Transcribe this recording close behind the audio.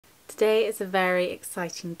Today is a very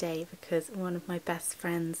exciting day because one of my best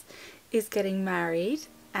friends is getting married,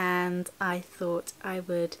 and I thought I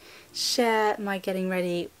would share my getting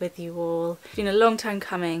ready with you all. It's been a long time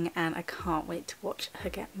coming and I can't wait to watch her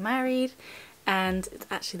get married, and it's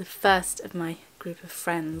actually the first of my group of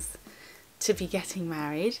friends to be getting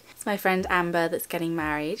married. It's my friend Amber that's getting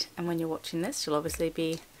married, and when you're watching this she'll obviously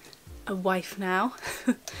be a wife now.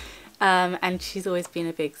 And she's always been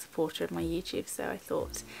a big supporter of my YouTube, so I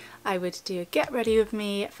thought I would do a get ready with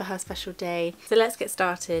me for her special day. So let's get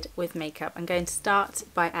started with makeup. I'm going to start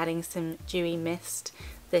by adding some dewy mist.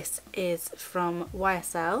 This is from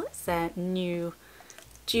YSL. It's their new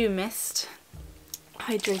dew mist,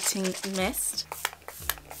 hydrating mist.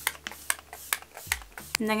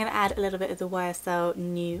 And then I'm going to add a little bit of the YSL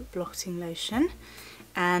new blotting lotion.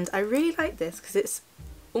 And I really like this because it's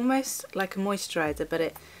almost like a moisturiser, but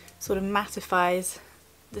it sort of mattifies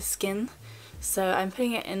the skin. So I'm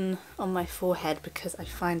putting it in on my forehead because I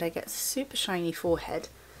find I get super shiny forehead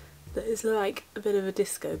that is like a bit of a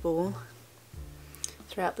disco ball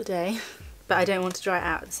throughout the day. But I don't want to dry it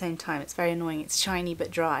out at the same time. It's very annoying. It's shiny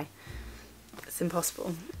but dry. It's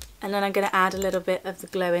impossible. And then I'm going to add a little bit of the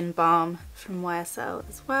Glow-In Balm from YSL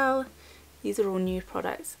as well. These are all new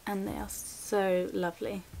products and they are so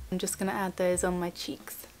lovely. I'm just going to add those on my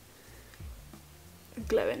cheeks.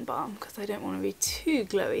 Glow-In Balm because I don't want to be too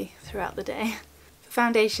glowy throughout the day. For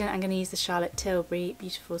foundation, I'm going to use the Charlotte Tilbury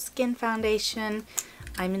Beautiful Skin Foundation.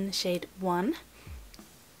 I'm in the shade 1,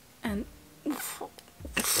 and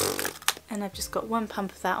I've just got one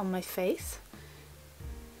pump of that on my face.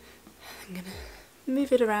 I'm going to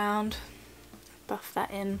move it around, buff that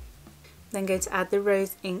in. Then going to add the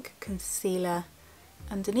Rose Ink Concealer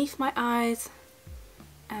underneath my eyes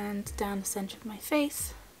and down the centre of my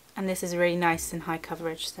face. And this is really nice and high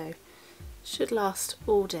coverage, so should last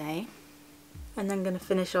all day. And then I'm going to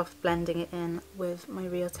finish off blending it in with my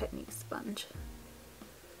Real Techniques sponge,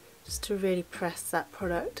 just to really press that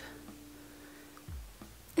product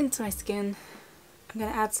into my skin. I'm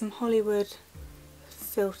going to add some Hollywood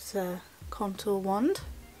Filter Contour Wand,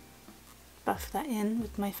 buff that in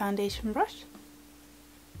with my foundation brush.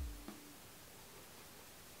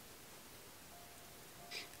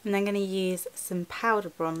 And I'm going to use some powder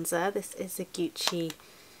bronzer. This is a Gucci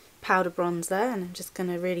powder bronzer, and I'm just going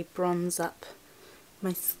to really bronze up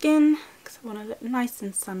my skin because I want to look nice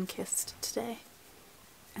and sun-kissed today.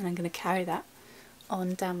 And I'm going to carry that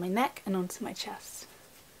on down my neck and onto my chest.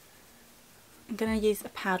 I'm going to use a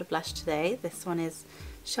powder blush today. This one is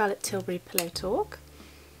Charlotte Tilbury Pillow Talk.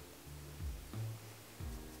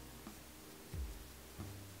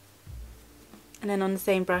 And then on the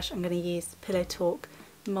same brush I'm going to use Pillow Talk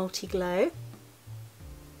Multi Glow.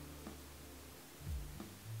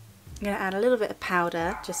 I'm going to add a little bit of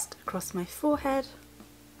powder just across my forehead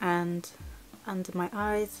and under my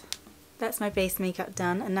eyes. That's my base makeup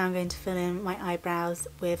done, and now I'm going to fill in my eyebrows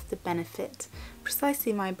with the Benefit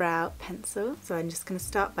Precisely My Brow pencil. So I'm just going to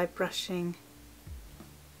start by brushing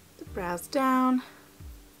the brows down.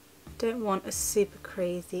 I don't want a super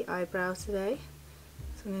crazy eyebrow today,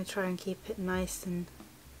 so I'm going to try and keep it nice and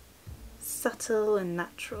subtle and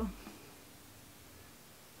natural.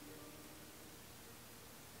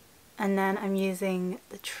 And then I'm using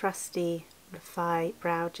the trusty Refy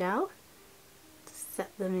brow gel to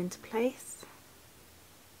set them into place.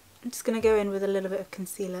 I'm just going to go in with a little bit of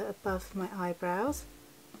concealer above my eyebrows.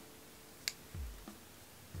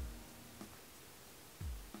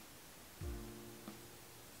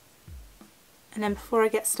 And then before I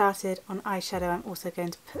get started on eyeshadow, I'm also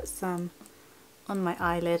going to put some on my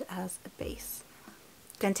eyelid as a base.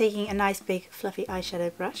 Then taking a nice big fluffy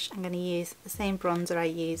eyeshadow brush, I'm going to use the same bronzer I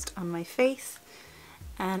used on my face,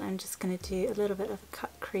 and I'm just going to do a little bit of a cut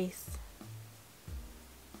crease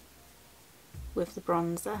with the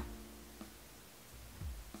bronzer.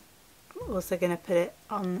 I'm also going to put it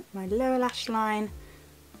on my lower lash line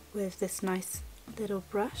with this nice little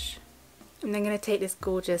brush. I'm then going to take this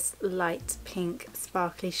gorgeous light pink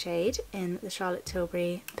sparkly shade in the Charlotte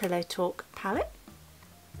Tilbury Pillow Talk palette,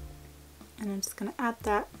 and I'm just going to add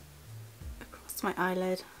that across my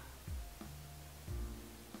eyelid.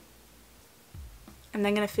 I'm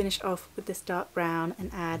then going to finish off with this dark brown and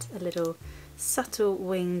add a little subtle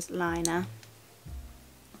winged liner.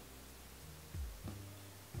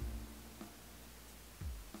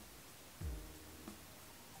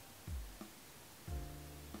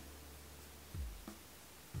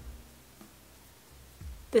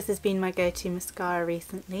 This has been my go-to mascara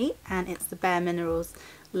recently, and it's the Bare Minerals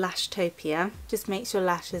Lashtopia. Just makes your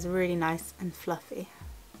lashes really nice and fluffy.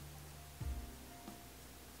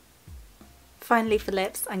 Finally for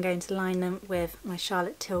lips, I'm going to line them with my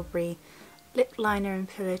Charlotte Tilbury lip liner in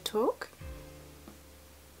Pillow Talk.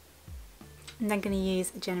 And then going to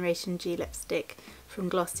use a Generation G lipstick from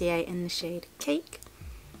Glossier in the shade Cake.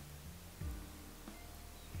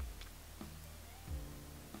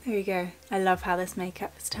 There we go. I love how this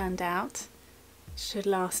makeup has turned out. It should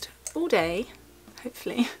last all day,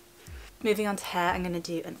 hopefully. Moving on to hair, I'm going to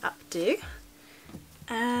do an updo.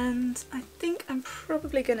 And I think I'm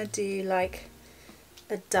probably going to do like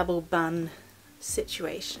a double bun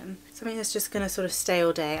situation. Something that's just going to sort of stay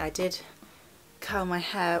all day. I did curl my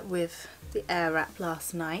hair with the air wrap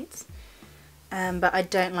last night, but I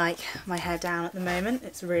don't like my hair down at the moment.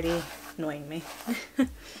 It's really annoying me.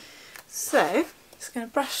 So just going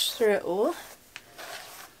to brush through it all,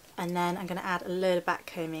 and then I'm going to add a load of back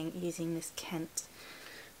combing using this Kent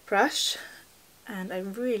brush. And I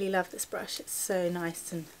really love this brush, it's so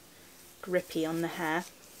nice and grippy on the hair.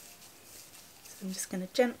 So I'm just going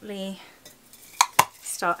to gently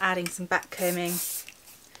start adding some back combing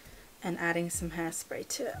and adding some hairspray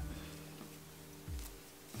to it.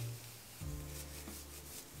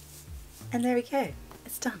 And there we go,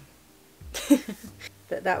 it's done.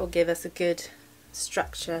 But that will give us a good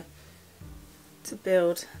structure to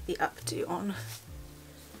build the updo on.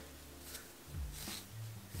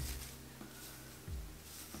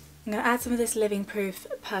 I'm going to add some of this Living Proof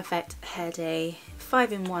Perfect Hair Day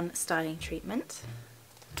 5-in-1 styling treatment.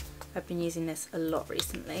 I've been using this a lot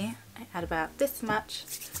recently. I add about this much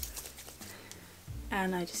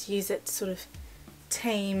and I just use it to sort of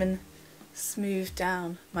tame and smooth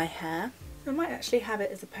down my hair. I might actually have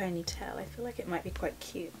it as a ponytail. I feel like it might be quite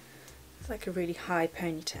cute. It's like a really high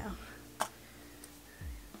ponytail.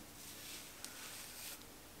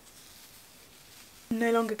 I'm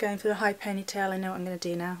no longer going for the high ponytail, I know what I'm going to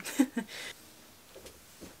do now.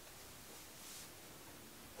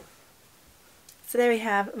 So there we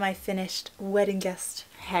have my finished wedding guest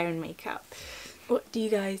hair and makeup. What do you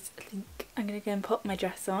guys think? I'm going to go and pop my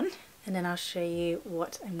dress on and then I'll show you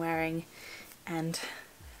what I'm wearing and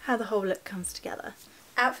how the whole look comes together.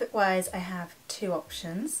 Outfit wise, I have two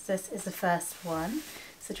options. This is the first one.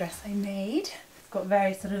 It's a dress I made. It's got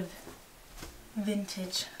very sort of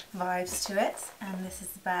vintage vibes to it, and this is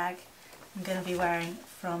the bag I'm going to be wearing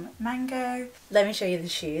from Mango. Let me show you the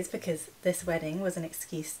shoes, because this wedding was an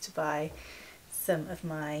excuse to buy some of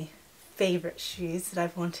my favourite shoes that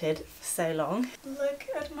I've wanted for so long. Look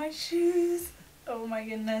at my shoes! Oh my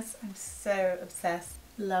goodness, I'm so obsessed.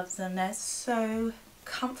 Love them, they're so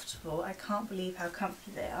comfortable. I can't believe how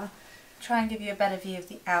comfy they are. Try and give you a better view of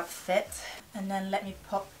the outfit, and then let me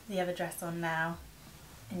pop the other dress on now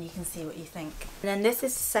and you can see what you think. And then this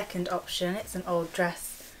is the second option. It's an old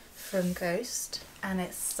dress from Ghost and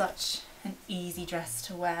it's such an easy dress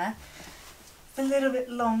to wear. A little bit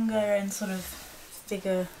longer and sort of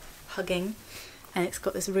figure hugging, and it's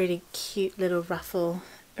got this really cute little ruffle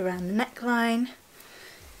around the neckline.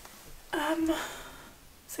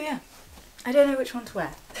 So yeah, I don't know which one to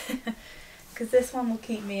wear because this one will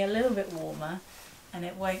keep me a little bit warmer and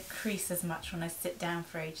it won't crease as much when I sit down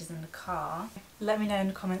for ages in the car. Let me know in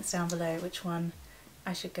the comments down below which one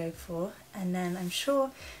I should go for, and then I'm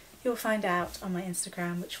sure you'll find out on my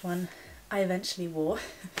Instagram which one I eventually wore.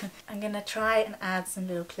 I'm going to try and add some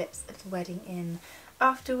little clips of the wedding in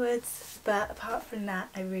afterwards, but apart from that,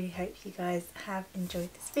 I really hope you guys have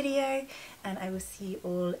enjoyed this video and I will see you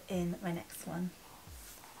all in my next one.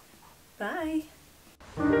 Bye!